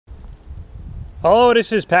Hello,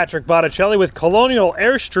 this is Patrick Botticelli with Colonial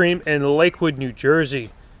Airstream in Lakewood, New Jersey.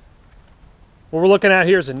 What we're looking at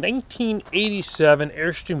here is a 1987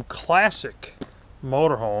 Airstream Classic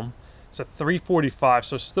motorhome. It's a 345,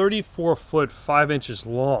 so it's 34 foot 5 inches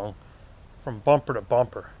long from bumper to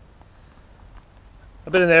bumper.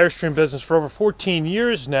 I've been in the Airstream business for over 14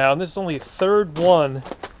 years now, and this is only the third one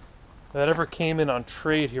that ever came in on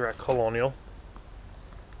trade here at Colonial.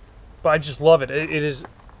 But I just love it. It is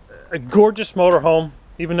a gorgeous motorhome,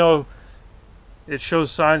 even though it shows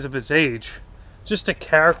signs of its age. Just a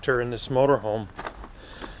character in this motorhome.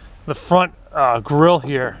 The front grille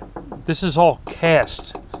here, this is all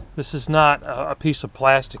cast. This is not a piece of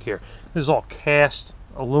plastic here. This is all cast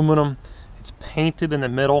aluminum. It's painted in the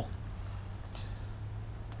middle.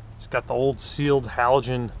 It's got the old sealed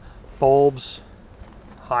halogen bulbs,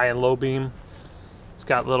 high and low beam. It's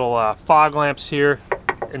got little fog lamps here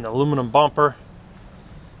in the aluminum bumper.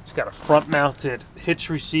 It's got a front mounted hitch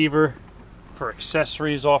receiver for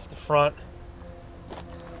accessories off the front.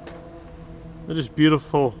 Look at this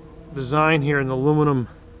beautiful design here in the aluminum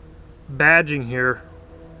badging here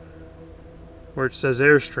where it says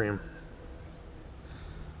Airstream.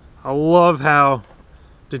 I love how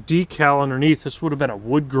the decal underneath, this would have been a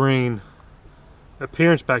wood grain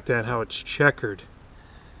appearance back then, how it's checkered.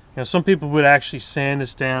 You know, some people would actually sand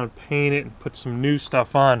this down, paint it, and put some new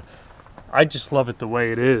stuff on. I just love it the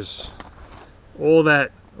way it is. All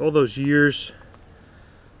those years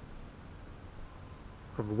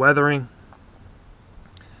of weathering.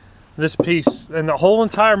 This piece, and the whole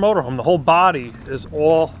entire motorhome, the whole body is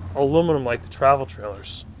all aluminum like the travel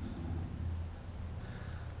trailers.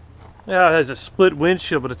 Yeah, it has a split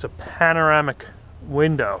windshield, but it's a panoramic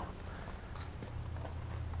window.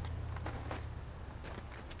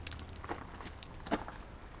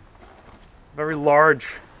 Very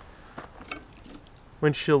large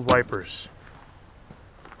windshield wipers.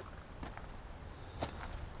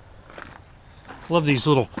 Love these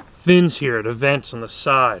little fins here, the vents on the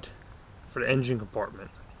side for the engine compartment.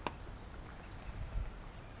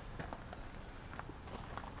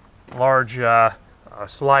 Large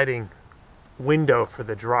sliding window for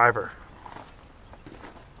the driver.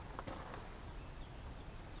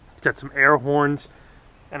 It's got some air horns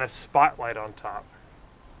and a spotlight on top.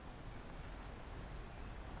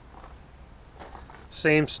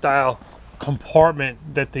 Same style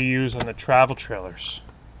compartment that they use on the travel trailers.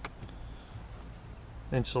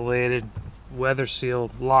 Insulated, weather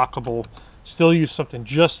sealed, lockable. Still use something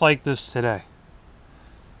just like this today.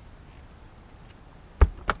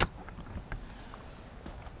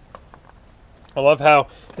 I love how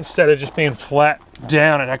instead of just being flat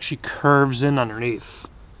down, it actually curves in underneath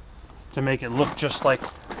to make it look just like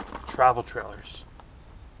travel trailers.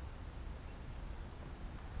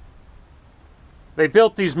 They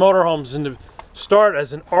built these motorhomes in the start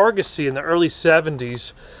as an Argosy in the early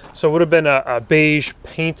 70s, so it would have been a beige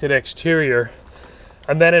painted exterior,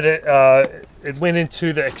 and then it went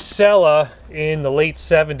into the Excella in the late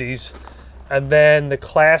 70s, and then the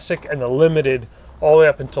Classic and the Limited all the way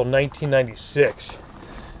up until 1996.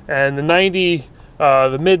 And the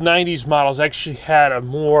mid 90s models actually had a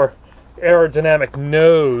more aerodynamic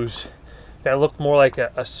nose that looked more like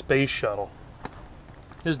a space shuttle.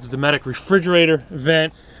 Here's the Dometic refrigerator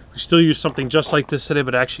vent. We still use something just like this today,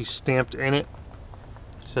 but actually stamped in it.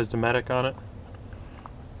 It says Dometic on it.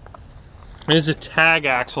 And this is a tag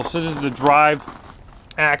axle. So this is the drive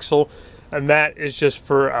axle, and that is just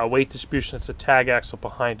for weight distribution. It's a tag axle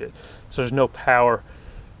behind it. So there's no power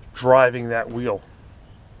driving that wheel.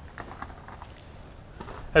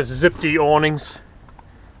 Has zip-D awnings,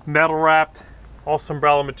 metal wrapped, all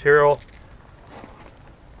umbrella material.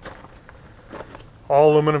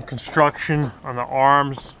 All aluminum construction on the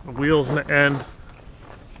arms, the wheels and the end.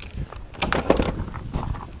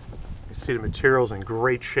 You see the material's in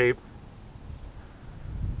great shape.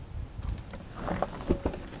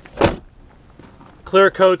 Clear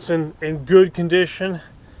coat's in good condition.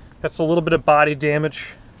 That's a little bit of body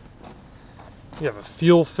damage. You have a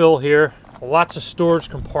fuel fill here. Lots of storage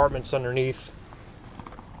compartments underneath.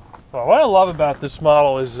 Well, what I love about this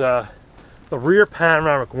model is the rear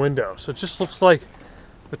panoramic window. So it just looks like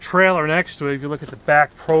the trailer next to it. If you look at the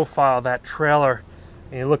back profile of that trailer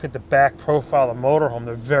and you look at the back profile of the motorhome,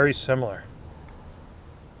 they're very similar.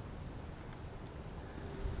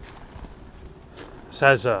 This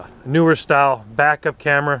has a newer style backup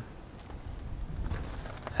camera.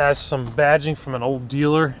 Has some badging from an old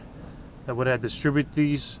dealer that would have distributed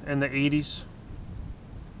these in the 80s.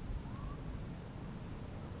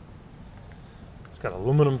 It's got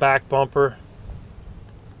aluminum back bumper.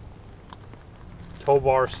 tow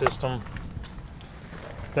bar system.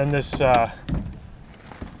 Then this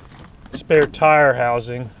spare tire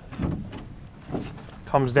housing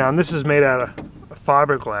comes down. This is made out of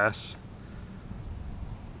fiberglass,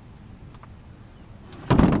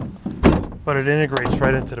 but it integrates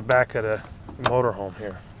right into the back of the motorhome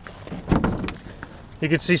here. You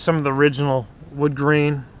can see some of the original wood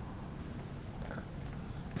grain.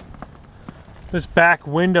 This back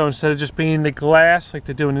window, instead of just being the glass like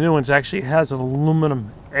they do in the new ones, actually has an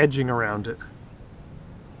aluminum edging around it.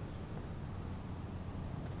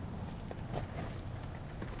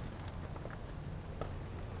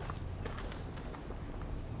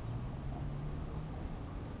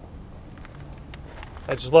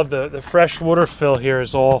 I just love the fresh water fill here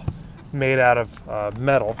is all made out of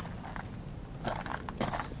metal.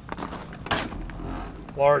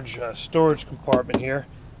 Large storage compartment here.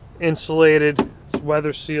 Insulated, it's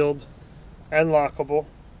weather sealed and lockable.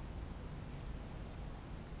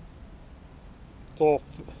 It's all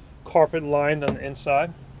carpet lined on the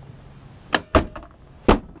inside.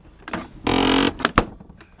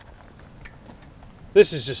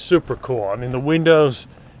 This is just super cool. I mean, the windows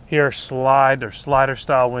here are slider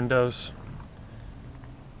style windows.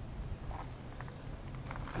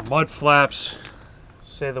 Mud flaps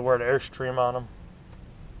say the word Airstream on them.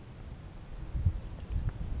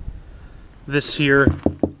 This here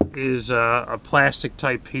is a plastic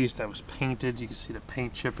type piece that was painted. You can see the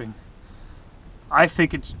paint chipping. I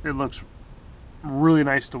think it looks really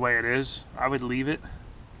nice the way it is. I would leave it.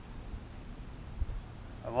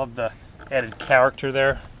 I love the added character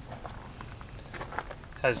there.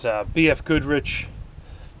 Has BF Goodrich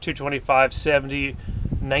 225/70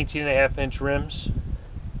 19.5-inch rims.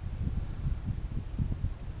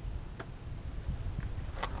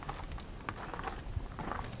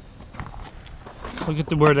 Look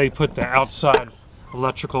at where they put the outside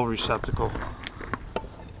electrical receptacle.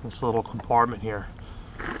 This little compartment here.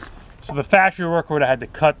 So the factory worker would have had to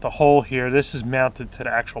cut the hole here. This is mounted to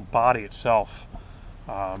the actual body itself.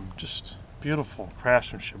 Just beautiful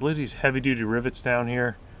craftsmanship. Look at these heavy duty rivets down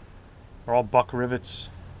here. They're all buck rivets.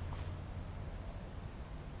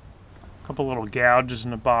 A couple little gouges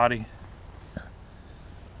in the body.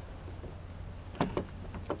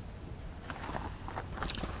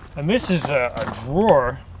 And this is a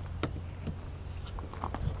drawer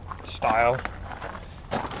style.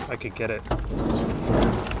 If I could get it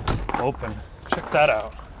open. Check that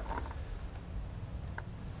out.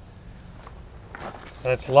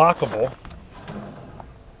 And it's lockable.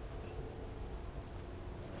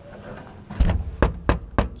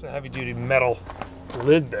 It's a heavy duty metal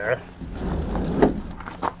lid there.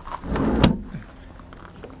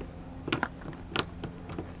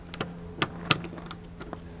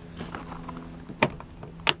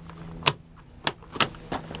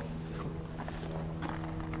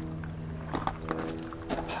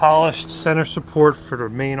 Polished center support for the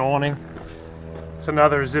main awning. It's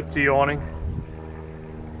another zip-D awning.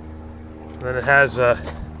 And then it has a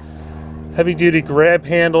heavy-duty grab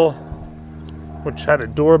handle, which had a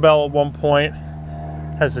doorbell at one point.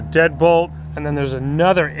 Has a deadbolt, and then there's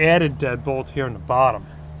another added deadbolt here on the bottom.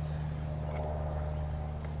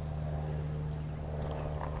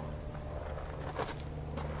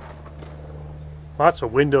 Lots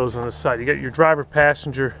of windows on the side. You got your driver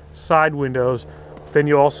passenger side windows. Then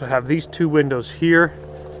you also have these two windows here.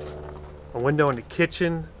 A window in the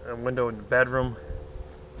kitchen, and a window in the bedroom.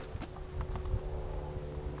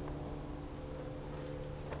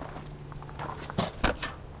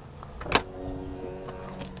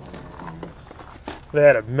 They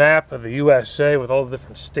had a map of the USA with all the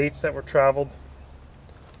different states that were traveled.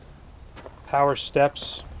 Power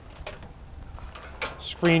steps.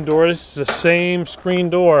 Screen door. This is the same screen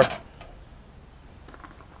door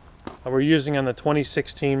that we're using on the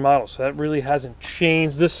 2016 model, so that really hasn't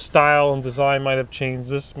changed. This style and design might have changed.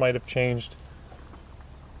 This might have changed.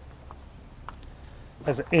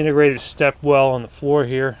 Has an integrated step well on the floor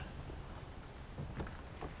here.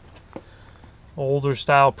 Older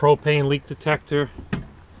style propane leak detector.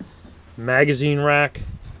 Magazine rack.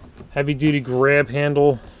 Heavy duty grab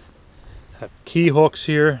handle. Have key hooks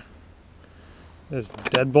here. There's the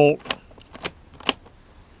deadbolt.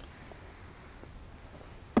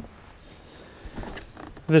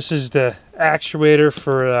 This is the actuator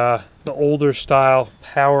for the older style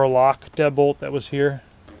power lock deadbolt that was here.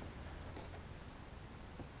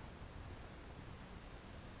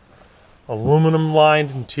 Aluminum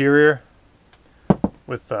lined interior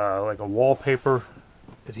with like a wallpaper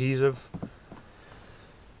adhesive.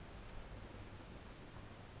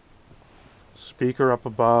 Speaker up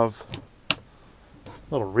above.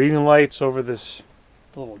 Little reading lights over this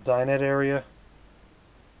little dinette area.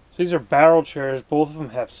 So these are barrel chairs. Both of them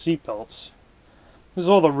have seat belts. This is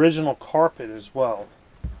all the original carpet as well,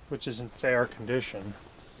 which is in fair condition.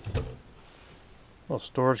 Little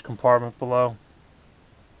storage compartment below.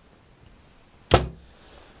 And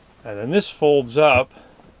then this folds up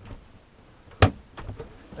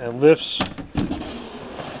and lifts,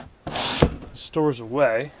 stores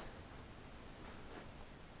away.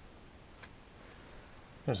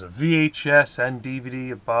 There's a VHS and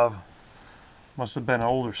DVD above. Must have been an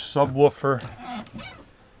older subwoofer.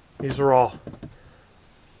 These are all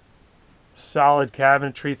solid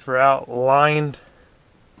cabinetry throughout, lined.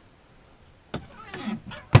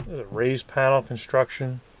 There's a raised panel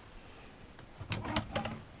construction.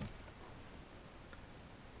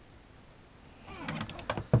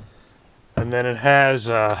 And then it has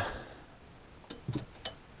the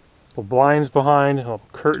blinds behind, a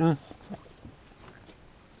curtain.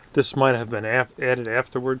 This might have been added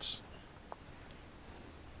afterwards.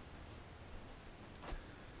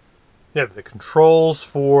 You have the controls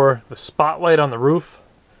for the spotlight on the roof,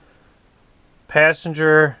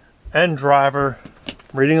 passenger and driver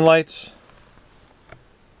reading lights.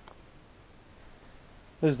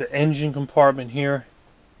 This is the engine compartment here.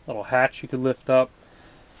 Little hatch you could lift up.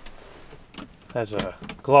 Has a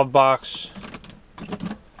glove box.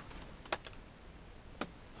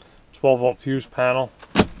 12-volt fuse panel.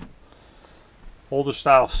 Older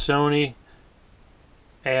style Sony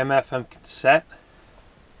AM/FM cassette.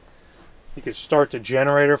 You could start the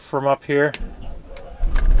generator from up here.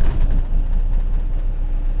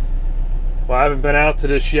 Well, I haven't been out to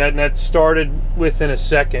this yet, and that started within a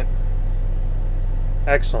second.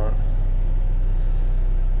 Excellent.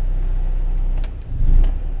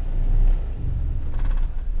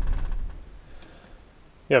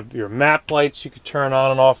 You have your map lights you could turn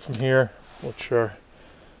on and off from here, which are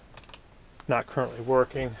not currently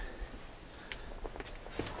working.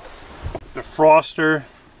 Defroster,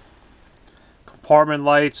 compartment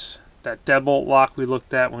lights, that deadbolt lock we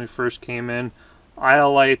looked at when we first came in,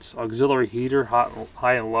 aisle lights, auxiliary heater,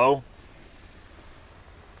 high and low,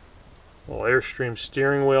 little Airstream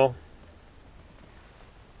steering wheel.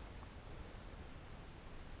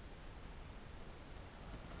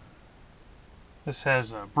 This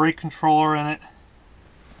has a brake controller in it.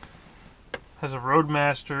 Has a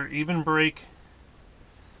Roadmaster even brake.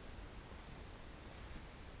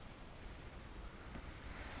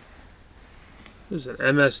 This is an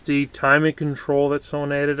MSD timing control that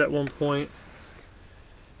someone added at one point.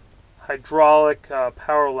 Hydraulic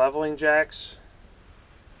power leveling jacks.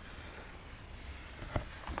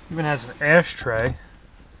 Even has an ashtray,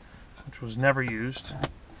 which was never used.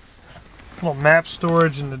 Little map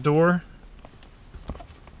storage in the door.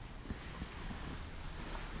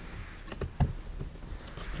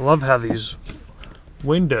 I love how these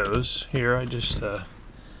windows here, I just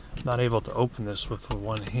not able to open this with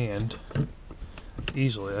one hand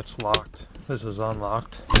easily. That's locked. This is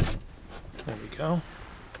unlocked. There we go.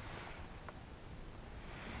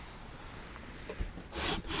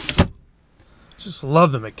 Just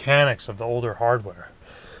love the mechanics of the older hardware.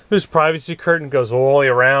 This privacy curtain goes all the way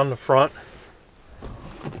around the front.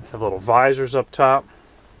 Have little visors up top.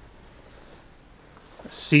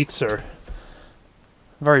 The seats are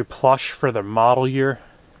very plush for their model year.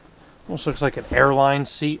 Almost looks like an airline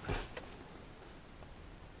seat.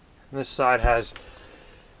 And this side has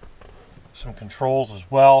some controls as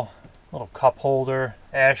well. Little cup holder,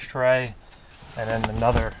 ashtray, and then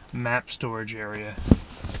another map storage area.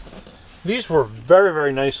 These were very,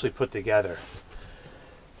 very nicely put together.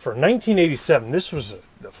 For 1987, this was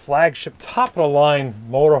the flagship, top-of-the-line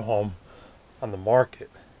motorhome on the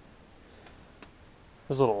market.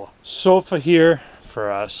 There's a little sofa here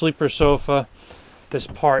for a sleeper sofa. This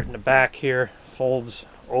part in the back here folds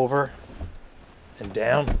over and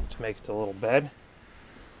down to make it a little bed.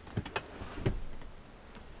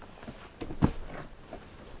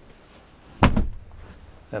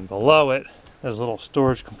 And below it, there's little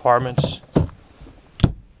storage compartments.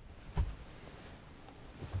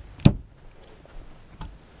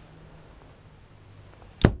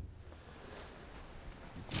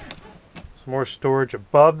 Some more storage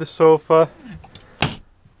above the sofa.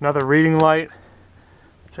 Another reading light.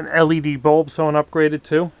 It's an LED bulb someone upgraded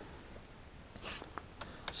to.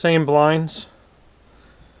 Same blinds.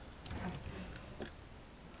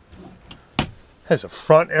 Has a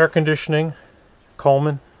front air conditioning.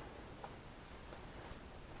 Coleman.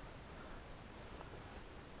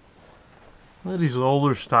 Look at these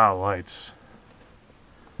older style lights.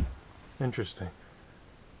 Interesting.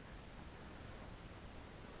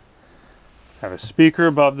 Have a speaker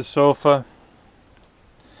above the sofa.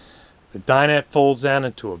 The dinette folds down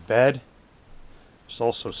into a bed. There's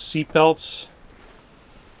also seat belts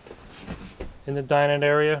in the dinette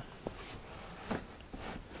area.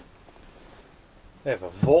 They have a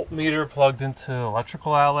voltmeter plugged into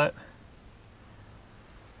electrical outlet.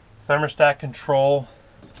 Thermostat control.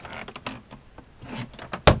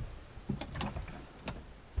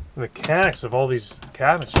 The mechanics of all these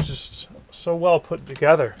cabinets are just so well put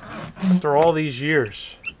together after all these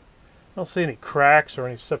years. I don't see any cracks or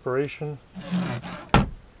any separation.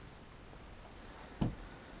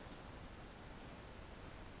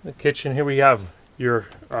 The kitchen, here we have your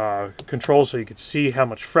controls so you can see how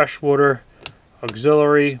much fresh water,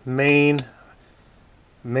 auxiliary, main.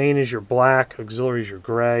 Main is your black, auxiliary is your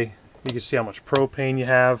gray. You can see how much propane you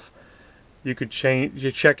have. You could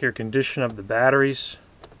check your condition of the batteries.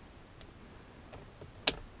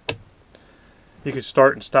 You could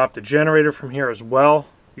start and stop the generator from here as well.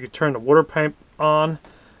 You could turn the water pipe on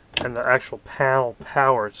and the actual panel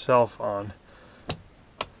power itself on.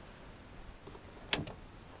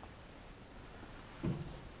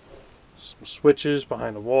 Some switches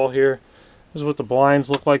behind the wall here. This is what the blinds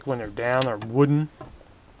look like when they're down. They're wooden.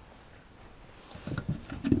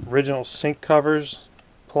 Original sink covers,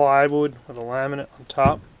 plywood with a laminate on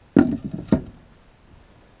top.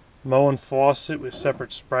 Moen faucet with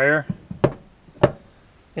separate sprayer.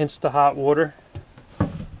 Insta hot water.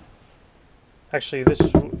 Actually, this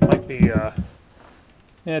might be, yeah,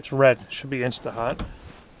 it's red. It should be Insta hot.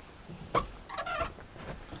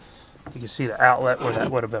 You can see the outlet where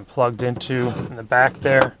that would have been plugged into in the back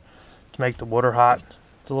there to make the water hot.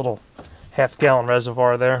 It's a little half-gallon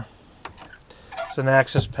reservoir there. It's an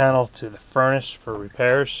access panel to the furnace for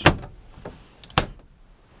repairs.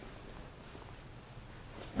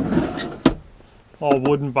 All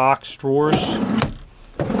wooden box drawers.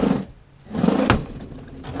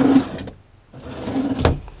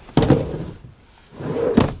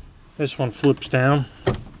 This one flips down.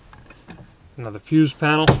 Another fuse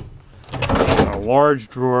panel. A large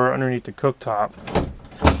drawer underneath the cooktop.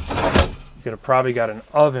 You could have probably got an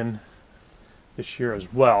oven this year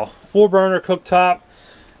as well. 4-burner cooktop.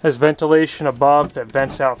 Has ventilation above that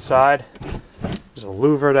vents outside. There's a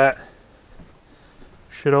louver that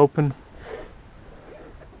should open.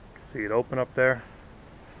 See it open up there.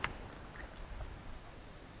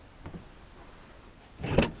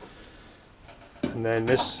 And then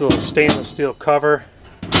this little stainless steel cover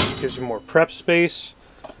gives you more prep space.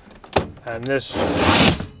 And this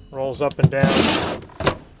rolls up and down.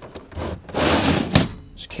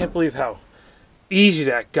 Just can't believe how easy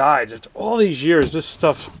that guides. After all these years, this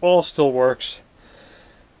stuff all still works.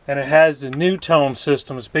 And it has the new tone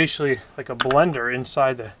system. It's basically like a blender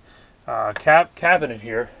inside the cabinet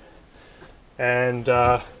here. And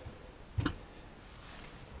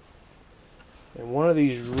in one of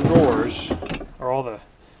these drawers are all the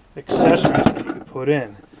accessories that you can put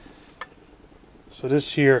in. So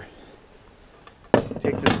this here,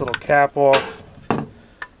 take this little cap off.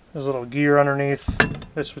 There's a little gear underneath.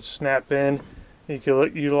 This would snap in. You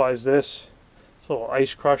can utilize this. It's a little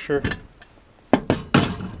ice crusher.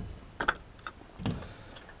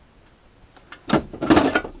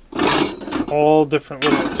 All different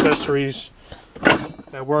little accessories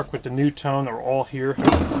that work with the new tone. They're all here.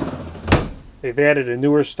 They've added a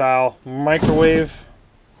newer style microwave.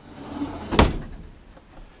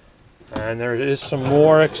 And there is some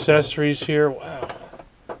more accessories here. Wow.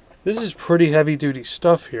 This is pretty heavy duty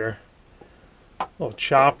stuff here. Little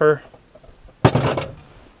chopper.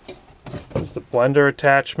 It's the blender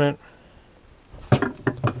attachment.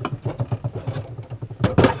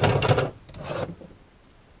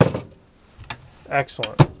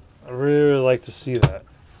 Excellent. I really like to see that.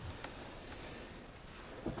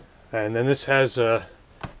 And then this has a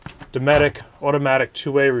Dometic automatic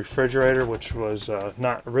two-way refrigerator, which was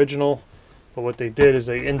not original, but what they did is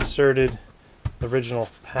they inserted the original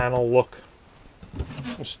panel look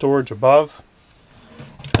storage above.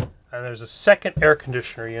 And there's a second air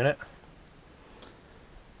conditioner unit.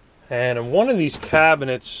 And in one of these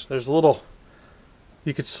cabinets, there's a little,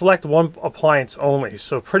 you could select one appliance only.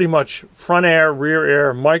 So pretty much front air, rear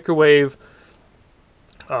air, microwave,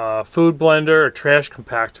 food blender, or trash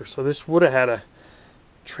compactor. So this would have had a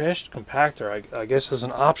trash compactor, I guess, as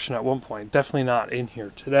an option at one point. Definitely not in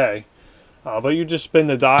here today. But you just spin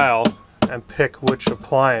the dial and pick which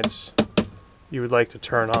appliance you would like to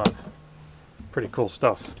turn on. Pretty cool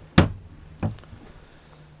stuff.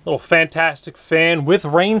 Little fantastic fan with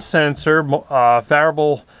rain sensor,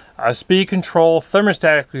 variable speed control,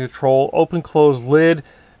 thermostat control, open close lid,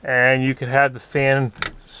 and you can have the fan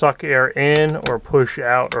suck air in or push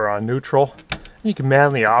out or on neutral. You can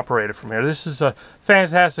manually operate it from here. This is a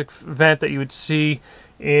fantastic vent that you would see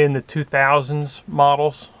in the 2000s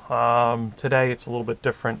models. Today it's a little bit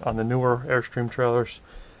different on the newer Airstream trailers.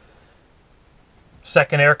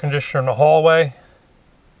 Second air conditioner in the hallway.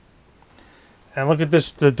 And look at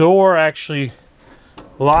this, the door actually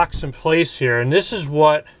locks in place here, and this is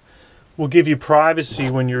what will give you privacy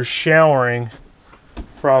when you're showering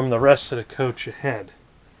from the rest of the coach ahead.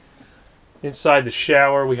 Inside the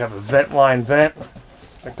shower we have a vent line vent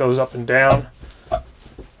that goes up and down,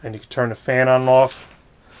 and you can turn the fan on and off.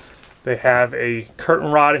 They have a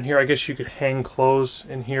curtain rod in here. I guess you could hang clothes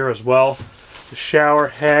in here as well. The shower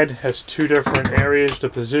head has two different areas to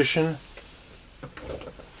position.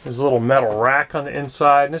 There's a little metal rack on the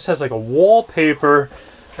inside, and this has like a wallpaper,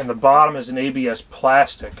 and the bottom is an ABS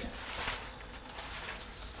plastic.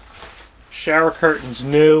 Shower curtains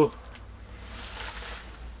new.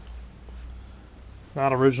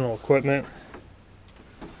 Not original equipment.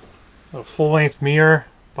 A full-length mirror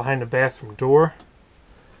behind the bathroom door.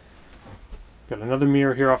 Got another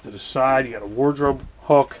mirror here off to the side. You got a wardrobe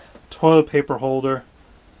hook, toilet paper holder.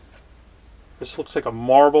 This looks like a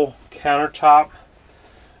marble countertop.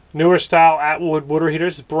 Newer style Atwood water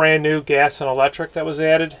heaters. This is brand new, gas and electric that was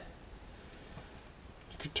added.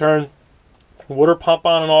 You could turn the water pump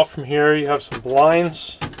on and off from here. You have some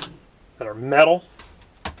blinds that are metal.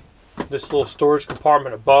 This little storage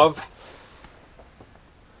compartment above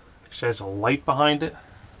actually has a light behind it.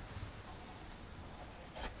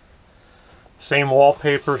 Same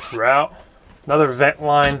wallpaper throughout. Another vent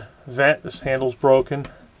line vent. This handle's broken.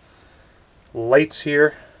 Lights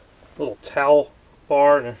here. Little towel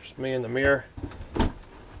bar, and there's me in the mirror.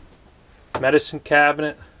 Medicine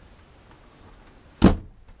cabinet.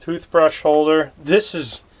 Toothbrush holder. This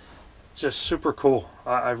is just super cool.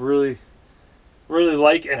 I really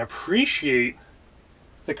like and appreciate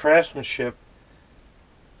the craftsmanship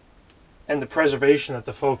and the preservation that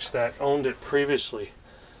the folks that owned it previously,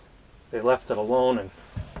 they left it alone, and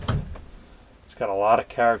it's got a lot of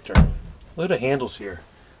character. Look at the handles here.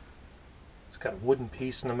 It's got a wooden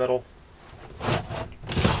piece in the middle.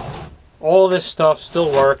 All this stuff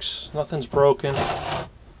still works. Nothing's broken.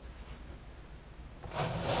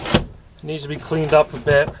 It needs to be cleaned up a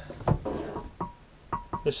bit.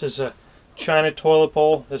 This is a China toilet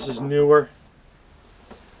bowl. This is newer.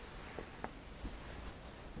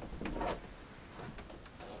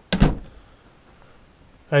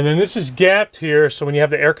 And then this is gapped here, so when you have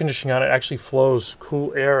the air conditioning on, it actually flows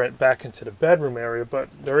cool air back into the bedroom area. But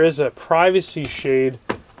there is a privacy shade.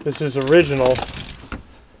 This is original.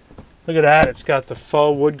 Look at that. It's got the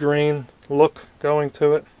faux wood grain look going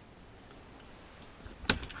to it.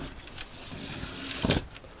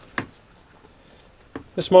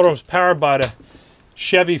 This motorhome is powered by the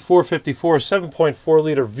Chevy 454 7.4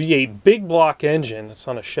 liter V8 big block engine. It's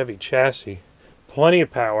on a Chevy chassis. Plenty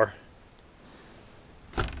of power.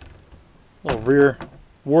 Little rear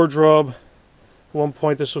wardrobe. At one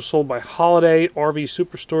point this was sold by Holiday RV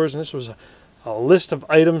Superstores, and this was a list of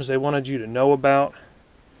items they wanted you to know about.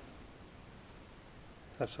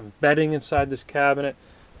 Have some bedding inside this cabinet.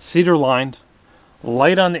 Cedar lined.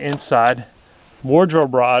 Light on the inside.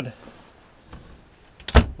 Wardrobe rod.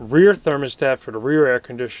 Rear thermostat for the rear air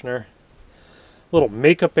conditioner. Little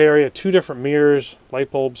makeup area. Two different mirrors. Light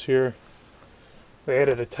bulbs here. They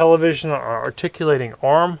added a television on an articulating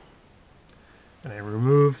arm. And I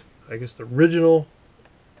removed, I guess, the original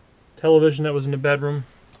television that was in the bedroom.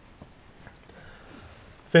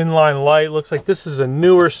 Thin line light. Looks like this is a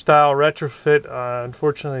newer style retrofit.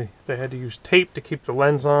 Unfortunately, they had to use tape to keep the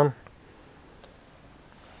lens on.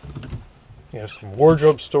 You have some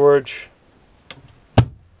wardrobe storage.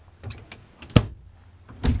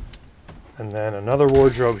 And then another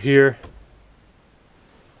wardrobe here.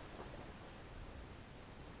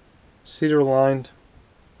 Cedar lined.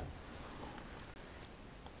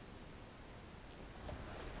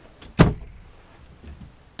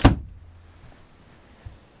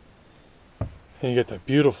 And you get that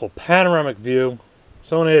beautiful panoramic view.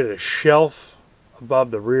 Someone added a shelf above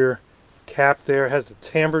the rear cap there. It has the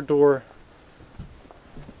timbre door.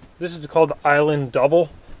 This is called the Island Double.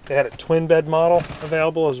 They had a twin bed model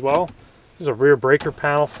available as well. This is a rear breaker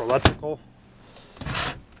panel for electrical.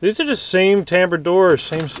 These are just same timbre doors,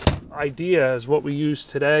 same idea as what we use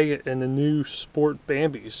today in the new Sport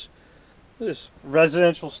Bambis. Look at this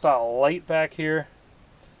residential style light back here.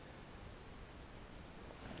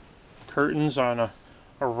 Curtains on a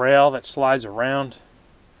rail that slides around.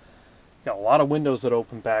 Got a lot of windows that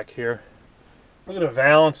open back here. Look at the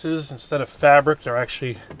valances. Instead of fabric, they're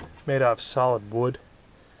actually made out of solid wood.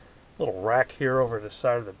 Little rack here over the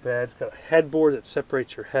side of the bed. It's got a headboard that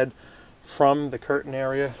separates your head from the curtain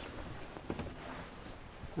area.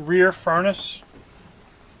 Rear furnace.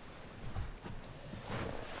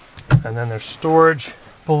 And then there's storage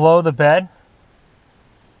below the bed.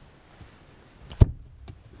 I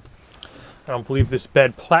don't believe this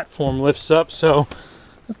bed platform lifts up, so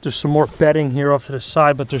there's some more bedding here off to the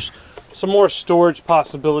side, but there's some more storage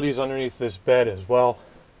possibilities underneath this bed as well.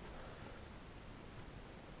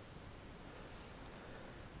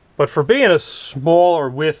 But for being a smaller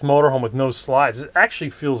width motorhome with no slides, it actually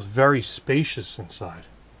feels very spacious inside.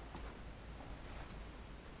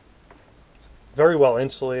 It's very well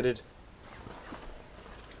insulated.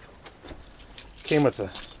 Came with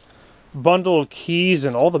a bundle of keys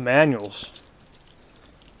and all the manuals.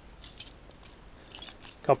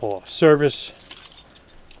 A couple of service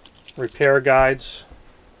repair guides.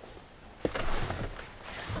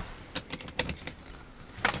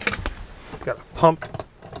 Got a pump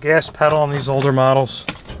gas pedal on these older models.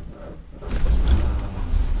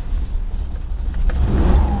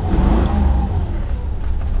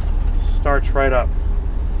 Starts right up.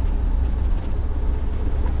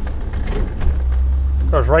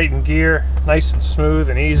 Goes right in gear, nice and smooth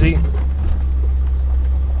and easy.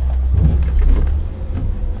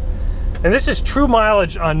 And this is true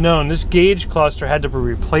mileage unknown. This gauge cluster had to be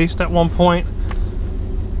replaced at one point.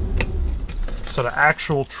 So the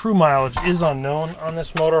actual true mileage is unknown on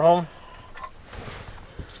this motorhome.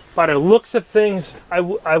 By the looks of things,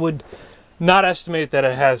 I would not estimate that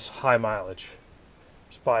it has high mileage.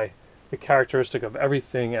 Just by the characteristic of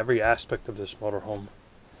everything, every aspect of this motorhome.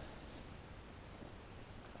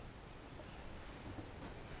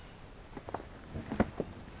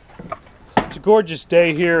 It's a gorgeous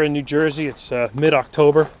day here in New Jersey. It's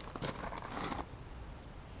mid-October.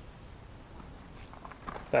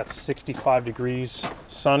 That's 65 degrees,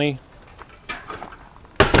 sunny.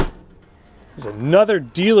 There's another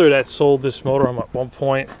dealer that sold this motorhome at one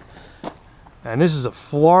point, and this is a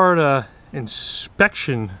Florida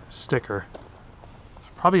inspection sticker. It's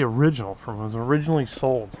probably original from when it was originally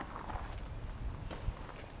sold.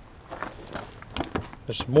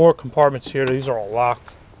 There's some more compartments here. These are all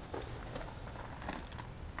locked.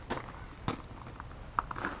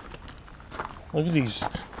 Look at these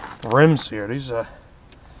rims here. These have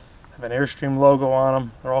an Airstream logo on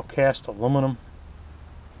them. They're all cast aluminum.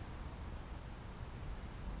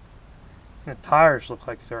 The tires look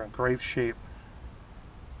like they're in great shape.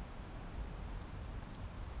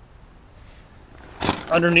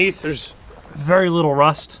 Underneath, there's very little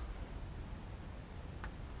rust.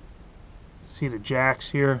 See the jacks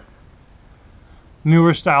here.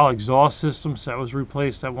 Newer style exhaust systems that was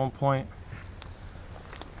replaced at one point.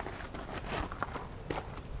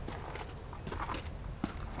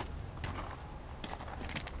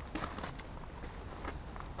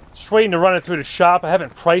 Just waiting to run it through the shop. I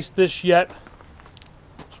haven't priced this yet.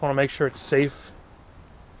 Just want to make sure it's safe.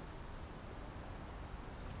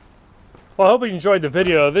 Well, I hope you enjoyed the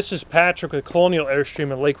video. This is Patrick with Colonial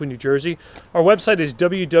Airstream in Lakewood, New Jersey. Our website is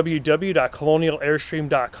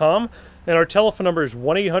www.colonialairstream.com, and our telephone number is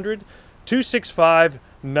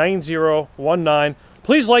 1-800-265-9019.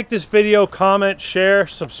 Please like this video, comment, share,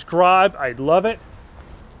 subscribe. I'd love it.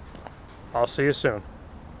 I'll see you soon.